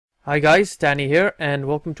Hi guys, Danny here, and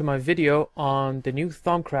welcome to my video on the new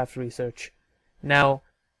Thaumcraft research. Now,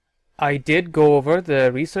 I did go over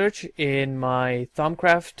the research in my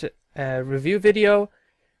Thaumcraft review video,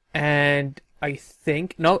 and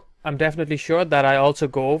I'm definitely sure that I also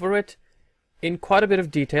go over it in quite a bit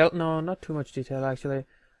of detail. No, not too much detail actually.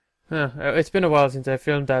 It's been a while since I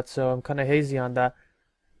filmed that, so I'm kind of hazy on that.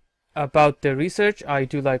 About the research, I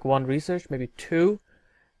do like one research, maybe two.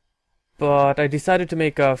 But I decided to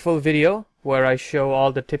make a full video where I show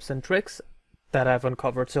all the tips and tricks that I've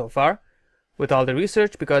uncovered so far with all the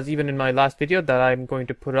research, because even in my last video that I'm going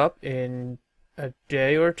to put up in a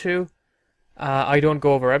day or two, I don't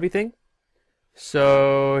go over everything.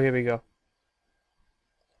 So here we go.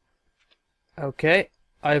 Okay,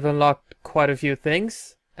 I've unlocked quite a few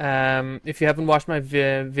things. If you haven't watched my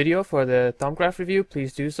video for the Thaumcraft review,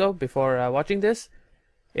 please do so before watching this.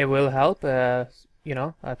 It will help. A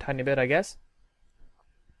tiny bit, I guess.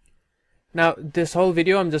 Now, this whole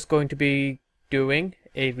video I'm just going to be doing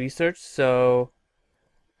a research, so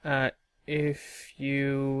if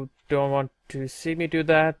you don't want to see me do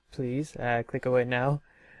that, please click away now.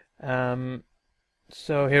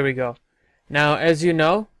 So here we go. Now, as you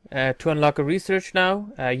know, to unlock a research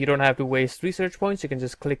now, you don't have to waste research points. You can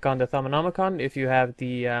just click on the Thaumcraft if you have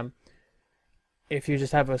the if you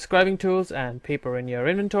just have a scribing tools and paper in your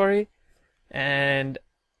inventory. And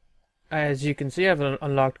as you can see, I've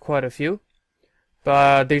unlocked quite a few,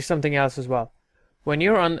 but there's something else as well. When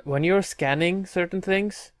you're scanning certain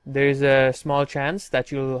things, there's a small chance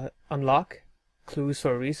that you'll unlock clues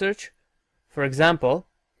for research. For example,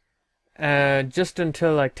 just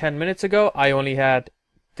until like 10 minutes ago, I only had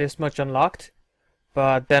this much unlocked,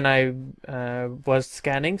 but then I was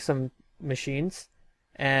scanning some machines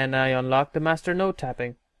and I unlocked the master node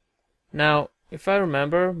tapping. Now, if I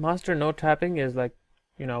remember, master node tapping is like,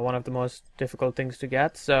 one of the most difficult things to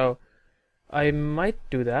get, so I might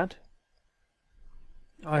do that.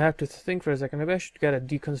 I have to think for a second. Maybe I should get a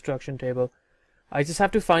deconstruction table. I just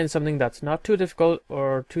have to find something that's not too difficult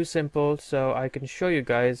or too simple, so I can show you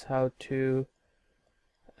guys how to,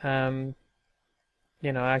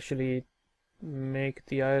 actually make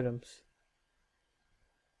the items.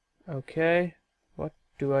 Okay, what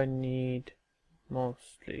do I need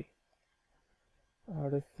mostly?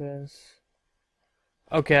 Artifice.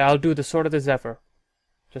 Okay, I'll do the Sword of the Zephyr.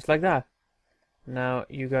 Just like that. Now,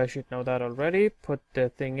 you guys should know that already. Put the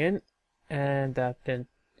thing in, and that in.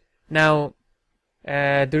 Now,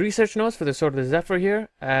 the research notes for the Sword of the Zephyr here,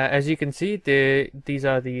 as you can see, these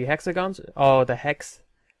are the hexagons, or the hex,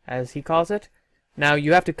 as he calls it. Now,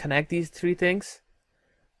 you have to connect these three things.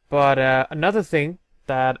 But another thing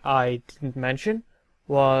that I didn't mention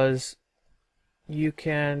was you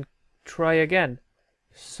can try again.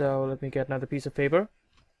 So let me get another piece of paper,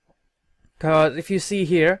 because if you see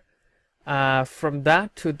here, from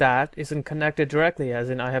that to that isn't connected directly, as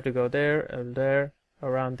in I have to go there and there,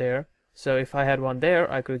 around there. So if I had one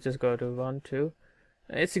there, I could just go to 1, 2.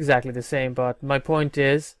 It's exactly the same, but my point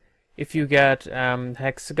is, if you get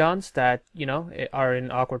hexagons that are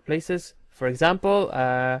in awkward places, for example,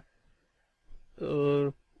 a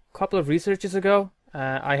couple of researches ago,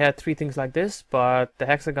 I had 3 things like this, but the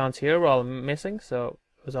hexagons here were all missing, so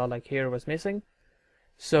it was all like here was missing.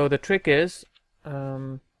 So the trick is,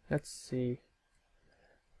 let's see,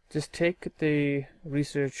 just take the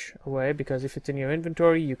research away, because if it's in your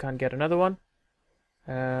inventory, you can't get another one.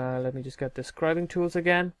 Let me just get the scribing tools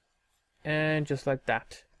again, and just like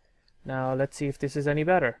that. Now let's see if this is any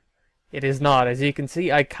better. It is not. As you can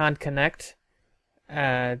see, I can't connect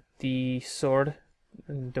the sword,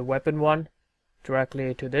 the weapon one,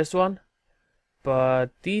 directly to this one, but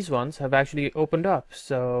these ones have actually opened up.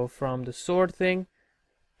 So from the sword thing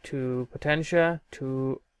to potentia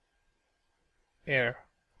to air.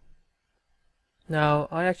 Now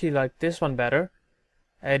I actually like this one better.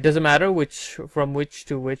 It doesn't matter from which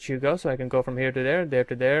to which you go, so I can go from here to there, there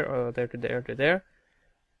to there, or there to there to there.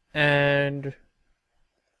 And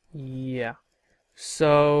yeah,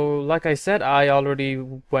 so like I said, I already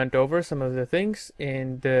went over some of the things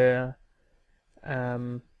in the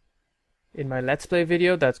in my Let's Play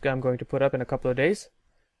video I'm going to put up in a couple of days.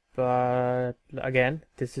 But again,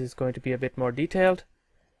 this is going to be a bit more detailed.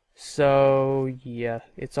 So yeah,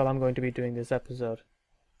 it's all I'm going to be doing this episode.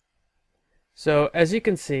 So as you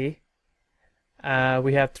can see,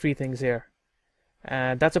 we have 3 things here.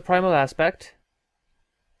 That's a primal aspect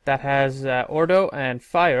that has Ordo and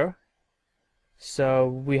Fire. So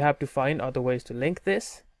we have to find other ways to link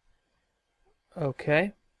this.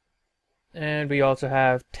 Okay. And we also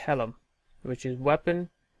have Tellum, which is weapon,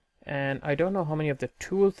 and I don't know how many of the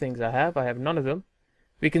tool things I have. I have none of them.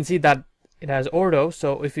 We can see that it has ordo,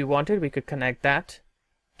 so if we wanted, we could connect that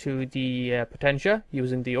to the potentia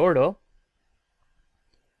using the ordo.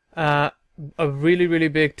 A really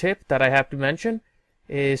big tip that I have to mention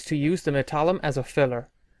is to use the metallum as a filler.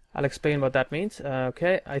 I'll explain what that means.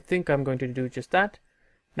 Okay, I think I'm going to do just that.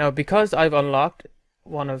 Now, because I've unlocked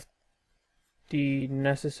one of the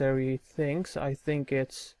necessary things, I think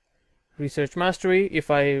it's Research Mastery. If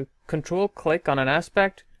I control click on an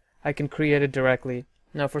aspect, I can create it directly.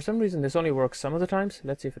 Now, for some reason, this only works some of the times.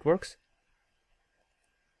 Let's see if it works.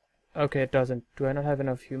 Okay, it doesn't. Do I not have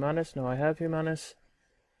enough humanus? No, I have humanus.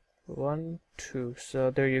 1, 2.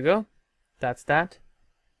 So there you go. That's that.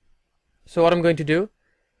 So what I'm going to do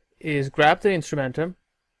is grab the instrumentum,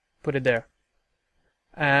 put it there.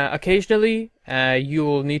 Occasionally, you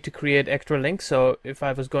will need to create extra links. So if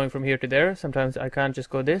I was going from here to there, sometimes I can't just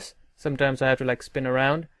go this. Sometimes I have to like spin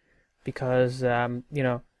around because, you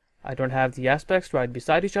know, I don't have the aspects right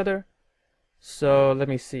beside each other. So let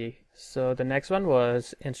me see. So the next one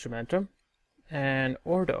was instrumentum and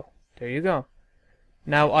ordo. There you go.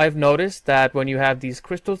 Now I've noticed that when you have these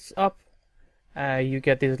crystals up, you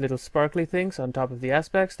get these little sparkly things on top of the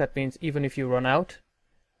aspects. That means even if you run out,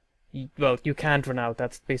 well, you can't run out.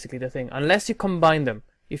 That's basically the thing. Unless you combine them.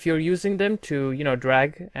 If you're using them to, you know,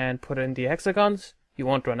 drag and put in the hexagons, you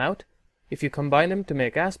won't run out. If you combine them to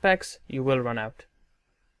make aspects, you will run out.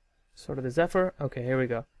 Sort of the Zephyr. Okay, here we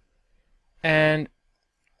go. And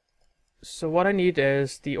so what I need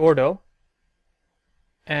is the ordo.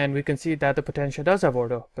 And we can see that the potentia does have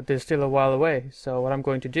ordo, but there's still a while away. So what I'm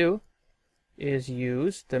going to do is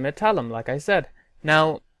use the metallum, like I said.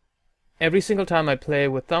 Now, every single time I play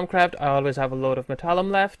with Thaumcraft, I always have a load of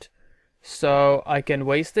metallum left. So I can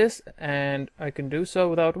waste this, and I can do so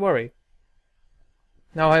without worry.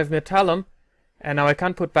 Now I have metallum, and now I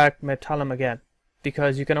can't put back metallum again,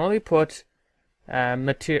 because you can only put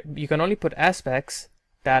aspects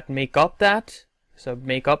that make up that, so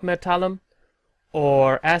make up metallum,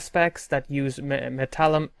 or aspects that use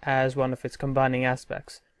metallum as one of its combining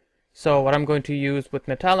aspects. So what I'm going to use with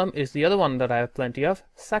metallum is the other one that I have plenty of,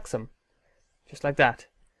 saxum, just like that.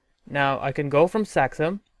 Now I can go from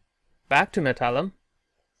saxum back to metallum,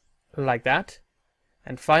 like that,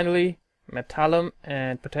 and finally metallum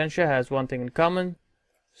and potentia has one thing in common,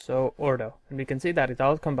 so ordo, and we can see that it's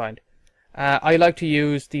all combined. I like to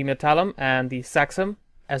use the metallum and the saxum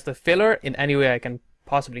as the filler in any way I can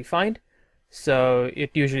possibly find. So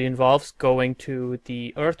it usually involves going to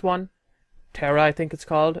the earth one, Terra I think it's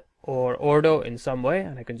called, or ordo in some way,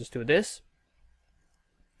 and I can just do this.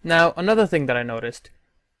 Now another thing that I noticed,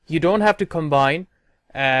 you don't have to combine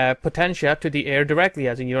potentia to the air directly,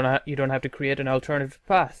 as in you don't have to create an alternative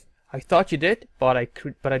path. I thought you did, but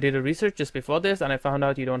I did a research just before this, and I found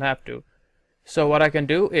out you don't have to. So what I can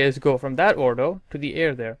do is go from that ordo to the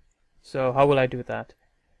air there. So how will I do that?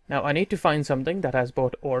 Now I need to find something that has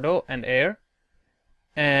both ordo and air,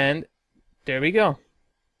 and there we go.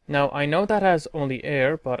 Now I know that has only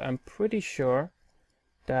air, but I'm pretty sure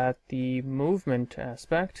that the movement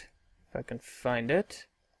aspect, if I can find it,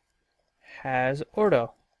 has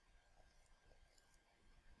ordo.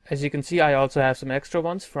 As you can see, I also have some extra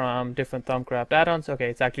ones from different Thaumcraft add-ons. Okay,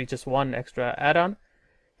 it's actually just one extra add-on.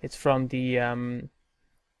 It's from the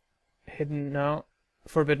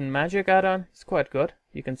Forbidden Magic add-on. It's quite good.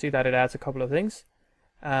 You can see that it adds a couple of things.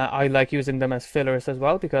 I like using them as fillers as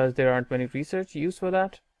well because there aren't many research used for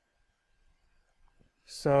that.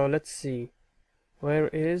 So let's see. Where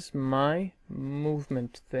is my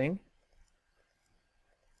movement thing?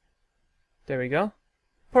 There we go.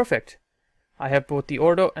 Perfect. I have both the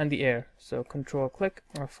ordo and the air. So control click.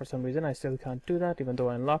 Oh, for some reason I still can't do that even though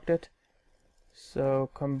I unlocked it. So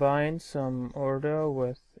combine some ordo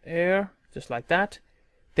with air, just like that.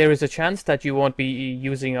 There is a chance that you won't be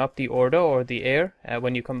using up the ordo or the air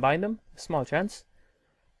when you combine them. A small chance.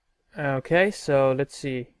 Okay, so let's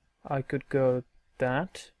see. I could go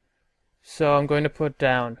that. So I'm going to put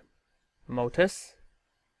down Motus.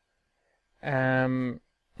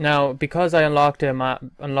 Now, because I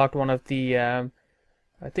unlocked one of the,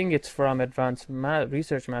 I think it's from Advanced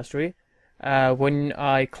Research Mastery, when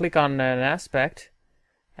I click on an aspect,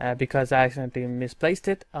 because I accidentally misplaced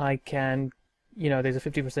it, I can, there's a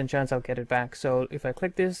 50% chance I'll get it back. So if I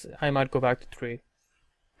click this, I might go back to 3.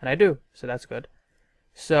 And I do, so that's good.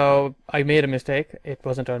 So I made a mistake. It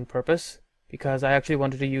wasn't on purpose, because I actually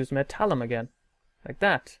wanted to use metallum again, like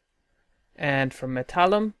that. And from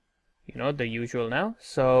metallum, the usual now.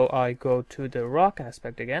 So I go to the rock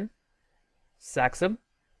aspect again, saxum,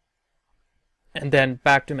 and then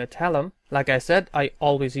back to metallum. Like I said, I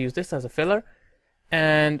always use this as a filler.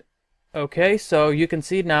 And okay, so you can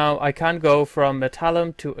see now I can't go from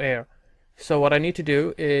metallum to air. So what I need to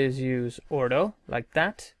do is use ordo like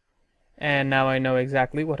that, and now I know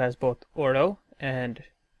exactly what has both ordo and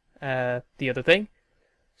the other thing.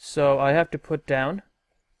 So I have to put down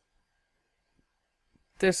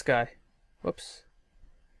this guy. Whoops.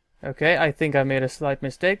 Okay, I think I made a slight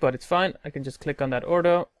mistake, but it's fine. I can just click on that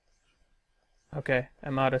ordo. Okay,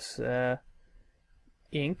 I'm out of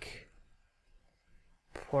ink.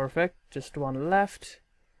 Perfect, just one left.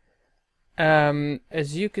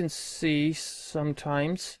 As you can see,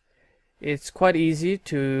 sometimes it's quite easy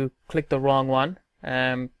to click the wrong one.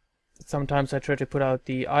 Sometimes I try to put out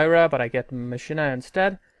the IRA, but I get Machina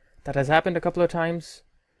instead. That has happened a couple of times.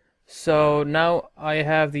 So now I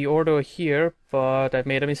have the ordo here, but I've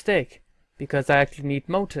made a mistake because I actually need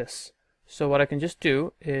Motus. So what I can just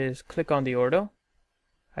do is click on the ordo.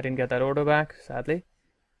 I didn't get that ordo back, sadly.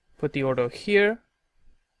 Put the ordo here,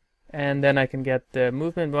 and then I can get the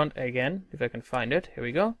movement one again, if I can find it. Here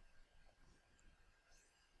we go.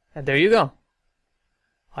 And there you go.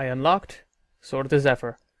 I unlocked Sword of the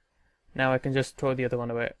Zephyr. Now I can just throw the other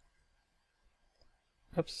one away.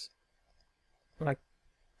 Oops. Like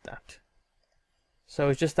that. So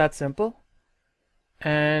it's just that simple.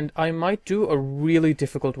 And I might do a really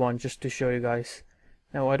difficult one just to show you guys.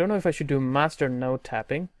 Now I don't know if I should do master node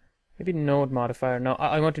tapping. Maybe node modifier. No,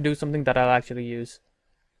 I want to do something that I'll actually use.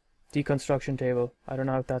 Deconstruction table. I don't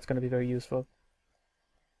know if that's going to be very useful.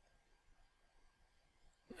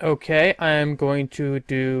 Okay, I'm going to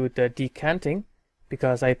do the decanting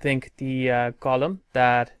because I think the column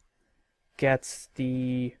that gets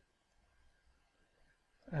the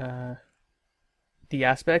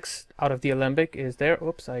aspects out of the alembic is there.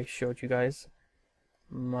 Oops, I showed you guys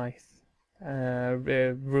my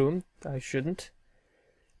room. I shouldn't.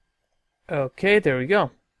 Okay, there we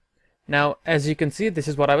go. Now, as you can see, this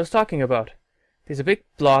is what I was talking about. There's a big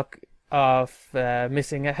block of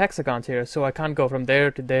missing hexagons here, so I can't go from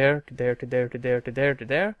there to there to there to there to there to there to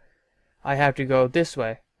there. I have to go this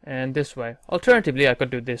way and this way. Alternatively, I could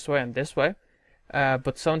do this way and this way,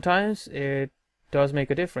 but sometimes it does make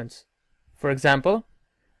a difference. For example,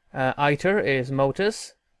 ITER is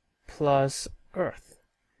Motus plus Earth.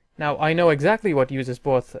 Now I know exactly what uses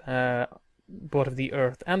both of the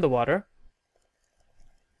Earth and the water,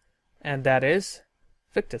 and that is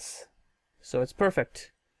Victus. So it's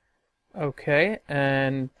perfect. Okay,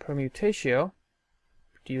 and Permutatio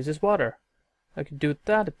uses water. I could do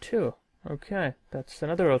that too. Okay, that's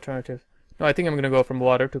another alternative. No, I think I'm going to go from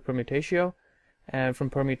water to Permutatio. And from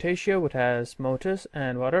Permutatio, it has Motus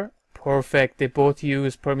and water. Perfect. They both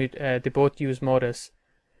use Motus.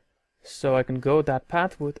 So I can go that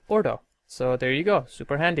path with Ordo. So there you go.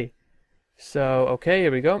 Super handy. So, okay,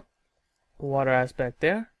 here we go. Water aspect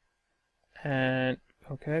there. And,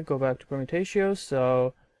 okay, go back to Permutatio.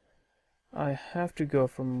 So I have to go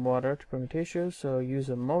from water to Permutatio. So use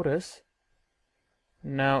a Motus.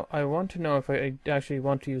 Now, I want to know if I actually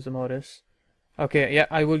want to use the Motus. Okay, yeah,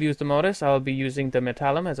 I will use the Motus. I'll be using the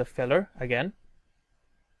Metallum as a filler again.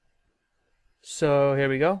 So here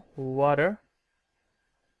we go. Water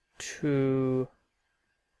to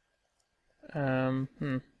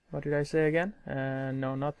what did I say again?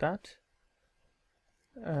 No, not that.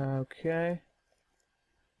 Okay,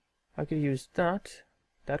 I could use that.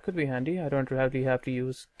 That could be handy. I don't really have to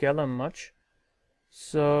use Gellum much,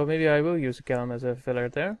 so maybe I will use Gellum as a filler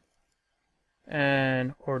there.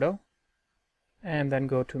 And Ordo, and then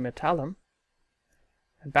go to Metallum,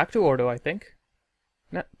 and back to Ordo, I think.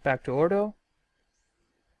 No, back to Ordo,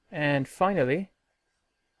 and finally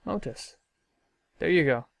Motus. There you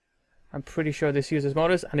go. I'm pretty sure this uses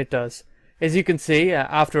Motus, and it does. As you can see,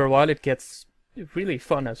 after a while it gets really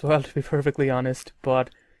fun as well, to be perfectly honest. But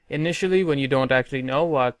initially, when you don't actually know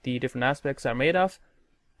what the different aspects are made of,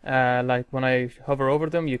 like when I hover over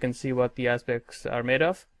them, you can see what the aspects are made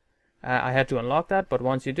of. I had to unlock that, but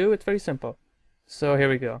once you do, it's very simple. So here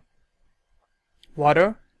we go.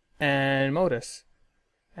 Water and Motus.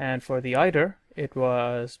 And for the ITER, it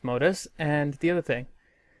was Motus and the other thing.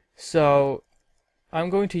 So I'm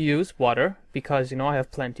going to use water because, you know, I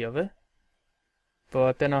have plenty of it.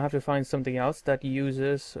 But then I'll have to find something else that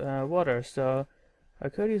uses water. So I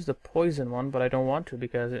could use the poison one, but I don't want to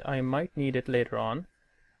because I might need it later on.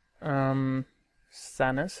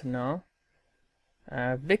 Sanus, no.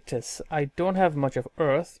 Victus, I don't have much of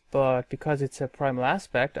Earth, but because it's a primal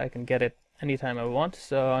aspect, I can get it anytime I want,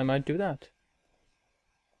 so I might do that.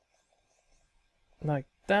 Like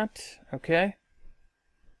that, okay.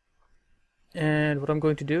 And what I'm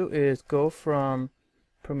going to do is go from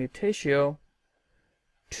Permutatio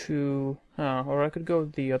to, or I could go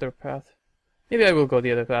the other path. Maybe I will go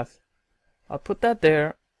the other path. I'll put that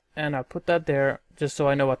there, and I'll put that there just so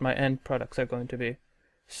I know what my end products are going to be.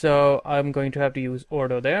 So I'm going to have to use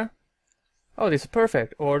ordo there. Oh, this is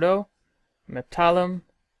perfect. Ordo, metallum,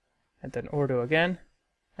 and then ordo again,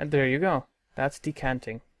 and there you go. That's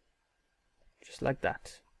decanting. Just like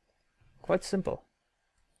that. Quite simple.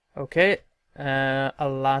 Okay, a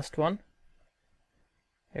last one.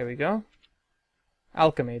 Here we go.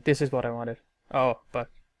 Alchemy, this is what I wanted. Oh, but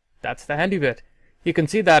that's the handy bit. You can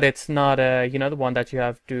see that it's not you know, the one that you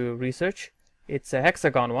have to research. It's a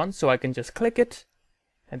hexagon one, so I can just click it,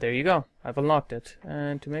 and there you go. I've unlocked it.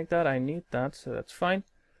 And to make that, I need that, so that's fine.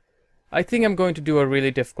 I think I'm going to do a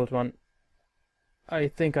really difficult one. I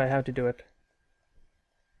think I have to do it,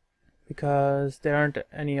 because there aren't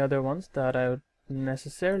any other ones that I would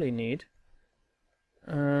necessarily need.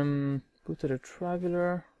 Boots of the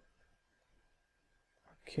Traveler,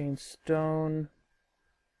 Arcane Stone.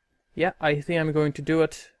 Yeah, I think I'm going to do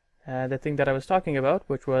it. The thing that I was talking about,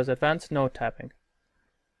 which was advanced node tapping.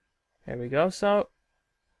 Here we go. So,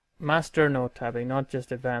 master node tapping, not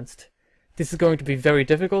just advanced. This is going to be very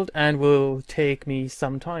difficult and will take me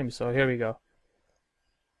some time. So here we go.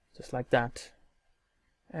 Just like that.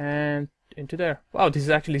 And into there. Wow, this is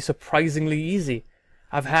actually surprisingly easy.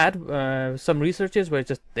 I've had some researches where it's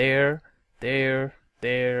just there. Yes,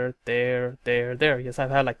 I've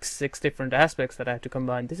had like 6 different aspects that I had to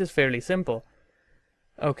combine. This is fairly simple.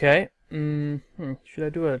 Okay. Should I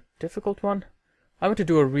do a difficult one? I want to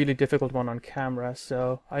do a really difficult one on camera,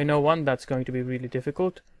 so I know one that's going to be really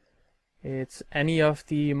difficult. It's any of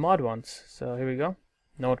the mod ones. So here we go.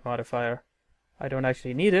 Node modifier. I don't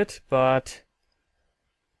actually need it, but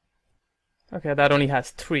okay, that only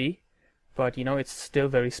has 3, but you know, it's still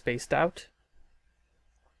very spaced out.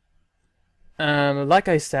 Like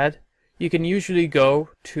I said, you can usually go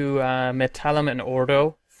to metallum and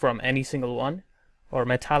ordo from any single one, or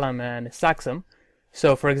metallum and saxum.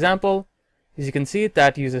 So for example, as you can see,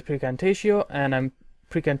 that uses precantatio, and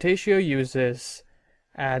precantatio uses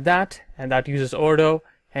that, and that uses ordo.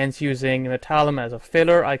 Hence, using metallum as a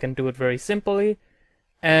filler, I can do it very simply.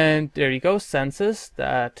 And there you go, sensus,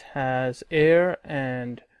 that has air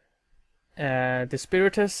and the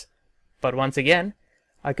spiritus. But once again,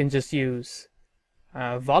 I can just use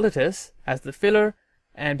volitus as the filler,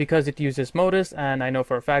 and because it uses modus, and I know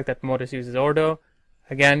for a fact that modus uses ordo,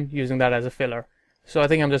 again, using that as a filler. So I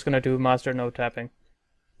think I'm just going to do master node tapping.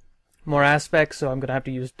 More aspects, so I'm going to have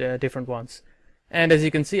to use different ones. And as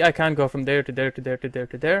you can see, I can't go from there to there to there to there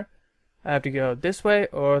to there. I have to go this way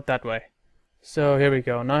or that way. So here we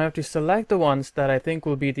go. Now I have to select the ones that I think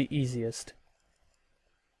will be the easiest.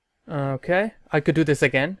 Okay, I could do this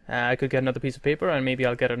again. I could get another piece of paper and maybe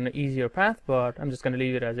I'll get an easier path, but I'm just going to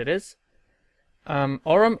leave it as it is.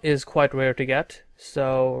 Aurum is quite rare to get,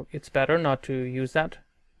 so it's better not to use that,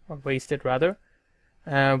 or waste it rather.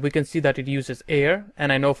 We can see that it uses air,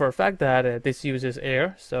 and I know for a fact that this uses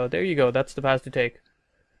air, so there you go, that's the path to take.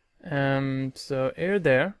 So air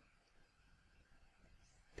there.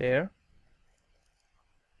 There.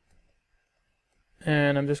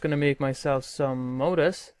 And I'm just going to make myself some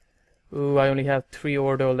modus. Ooh, I only have 3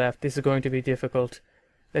 ordo left. This is going to be difficult.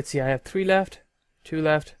 Let's see, I have 3 left, 2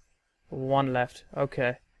 left, 1 left.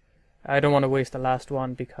 Okay. I don't want to waste the last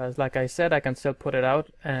one because, like I said, I can still put it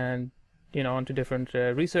out and, you know, onto different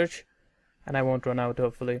research, and I won't run out,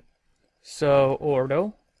 hopefully. So,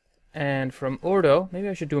 ordo. And from ordo, maybe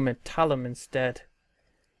I should do metallum instead.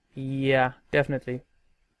 Yeah, definitely.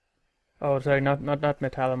 Oh, sorry, not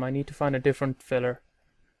metallum. I need to find a different filler.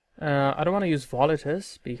 I don't want to use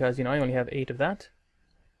volitus because, you know, I only have 8 of that.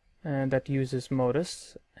 And that uses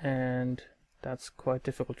modus, and that's quite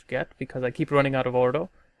difficult to get because I keep running out of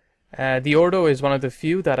ordo. The ordo is one of the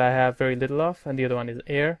few that I have very little of, and the other one is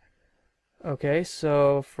air. Okay,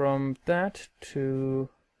 so from that to...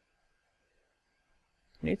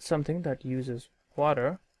 need something that uses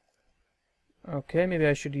water. Okay, maybe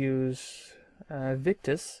I should use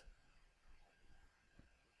Victus.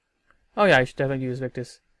 Oh yeah, I should definitely use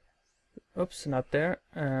Victus. Oops, not there.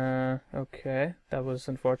 Okay, that was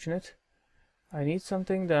unfortunate. I need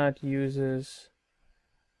something that uses...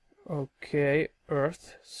 okay,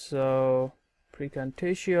 earth. So,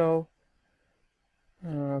 precantatio.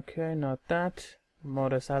 Okay, not that.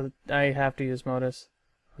 Modus, I have to use modus,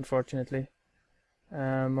 unfortunately.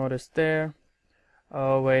 Modus there.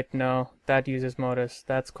 Oh wait, no, that uses modus.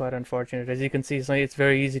 That's quite unfortunate. As you can see, it's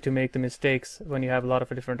very easy to make the mistakes when you have a lot of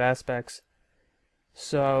different aspects.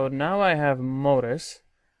 So now I have modus,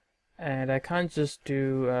 and I can't just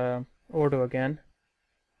do ordo again.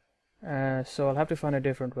 So I'll have to find a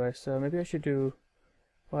different way. So maybe I should do...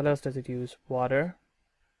 what else does it use? Water.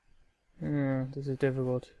 This is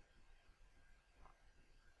difficult.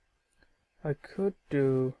 I could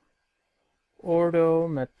do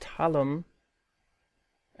ordo-metallum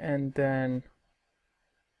and then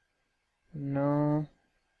no.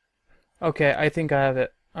 Okay, I think I have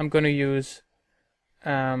it. I'm going to use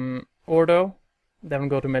ordo, then I'm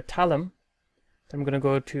going to metallum, then I'm going to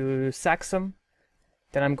go to saxum,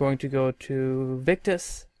 then I'm going to go to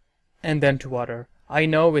victus, and then to water. I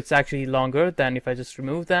know it's actually longer than if I just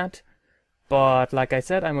remove that, but like I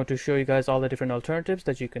said, I'm going to show you guys all the different alternatives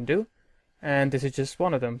that you can do, and this is just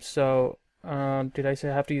one of them. So did I say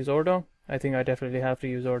I have to use ordo? I think I definitely have to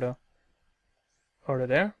use ordo. Ordo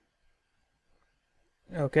there.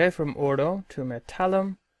 Okay, from ordo to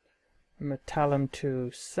metallum, metallum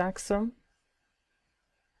to saxum.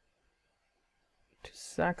 To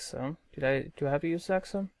saxum. Do I have to use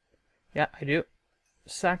saxum? Yeah, I do.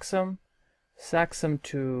 Saxum, saxum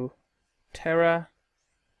to terra.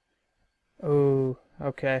 Oh,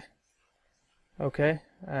 okay. Okay.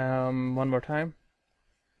 One more time.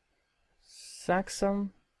 Saxum,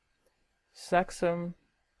 saxum.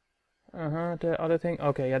 The other thing.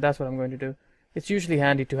 Okay, yeah, that's what I'm going to do. It's usually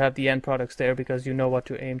handy to have the end products there because you know what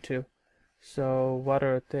to aim to. So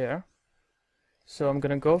water there. So I'm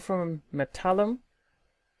gonna go from metallum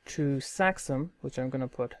to saxum, which I'm gonna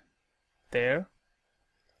put there,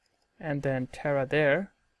 and then terra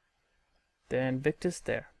there, then victus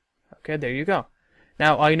there. Okay, there you go.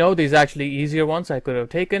 Now I know these are actually easier ones I could have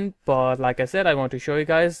taken, but like I said, I want to show you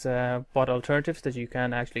guys what alternatives that you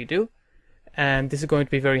can actually do. And this is going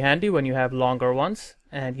to be very handy when you have longer ones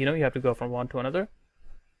and you have to go from one to another.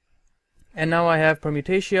 And now I have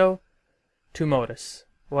permutatio to modus.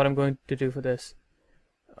 What I'm going to do for this.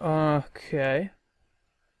 Okay.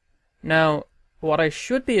 Now, what I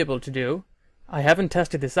should be able to do, I haven't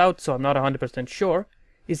tested this out so I'm not 100% sure,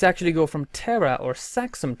 is actually go from terra or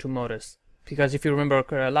saxum to modus. Because if you remember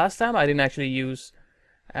last time, I didn't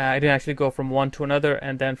actually go from one to another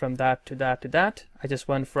and then from that to that to that. I just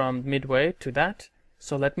went from midway to that.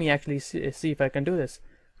 So let me actually see if I can do this.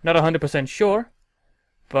 Not 100% sure,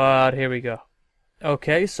 but here we go.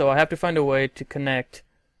 Okay, so I have to find a way to connect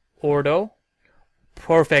ordo.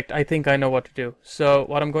 Perfect, I think I know what to do. So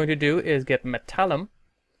what I'm going to do is get metallum,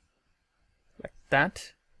 like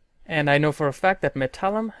that. And I know for a fact that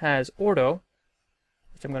metallum has ordo,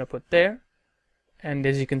 which I'm going to put there. And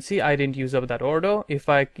as you can see, I didn't use up that ordo. If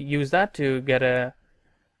I use that to get a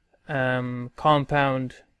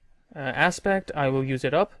compound aspect, I will use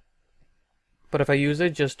it up. But if I use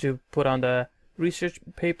it just to put on the research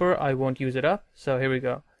paper, I won't use it up. So here we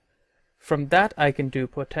go. From that, I can do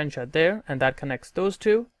potentia there, and that connects those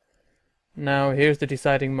two. Now here's the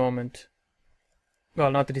deciding moment.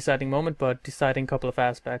 Well, not the deciding moment, but deciding couple of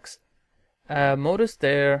aspects. Modus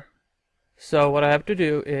there. So what I have to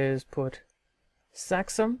do is put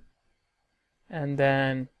saxum and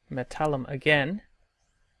then metallum again,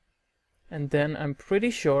 and then I'm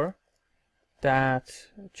pretty sure that,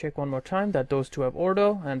 check one more time, that those two have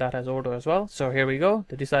ordo and that has ordo as well. So here we go,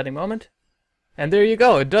 the deciding moment, and there you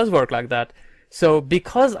go, it does work like that. So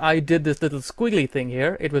because I did this little squiggly thing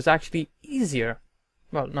here, it was actually easier.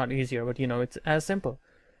 Well, not easier, but it's as simple.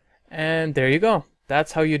 And there you go,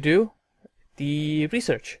 that's how you do the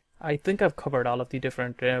research. I think I've covered all of the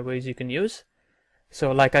different ways you can use.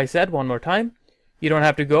 So like I said one more time, you don't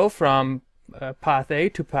have to go from path A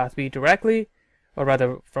to path B directly, or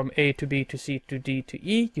rather from A to B to C to D to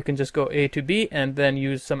E. You can just go A to B and then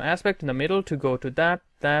use some aspect in the middle to go to that.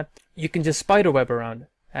 You can just spiderweb around,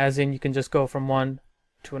 as in you can just go from one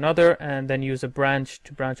to another and then use a branch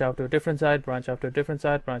to branch out to a different side, branch out to a different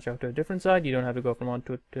side, branch out to a different side. You don't have to go from 1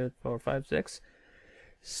 to 2, 4, 5, 6.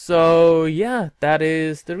 So yeah, that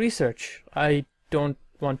is the research. I don't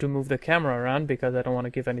want to move the camera around because I don't want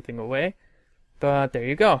to give anything away, but there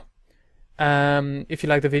you go. If you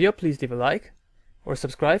like the video, please leave a like or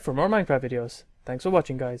subscribe for more Minecraft videos. Thanks for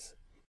watching, guys.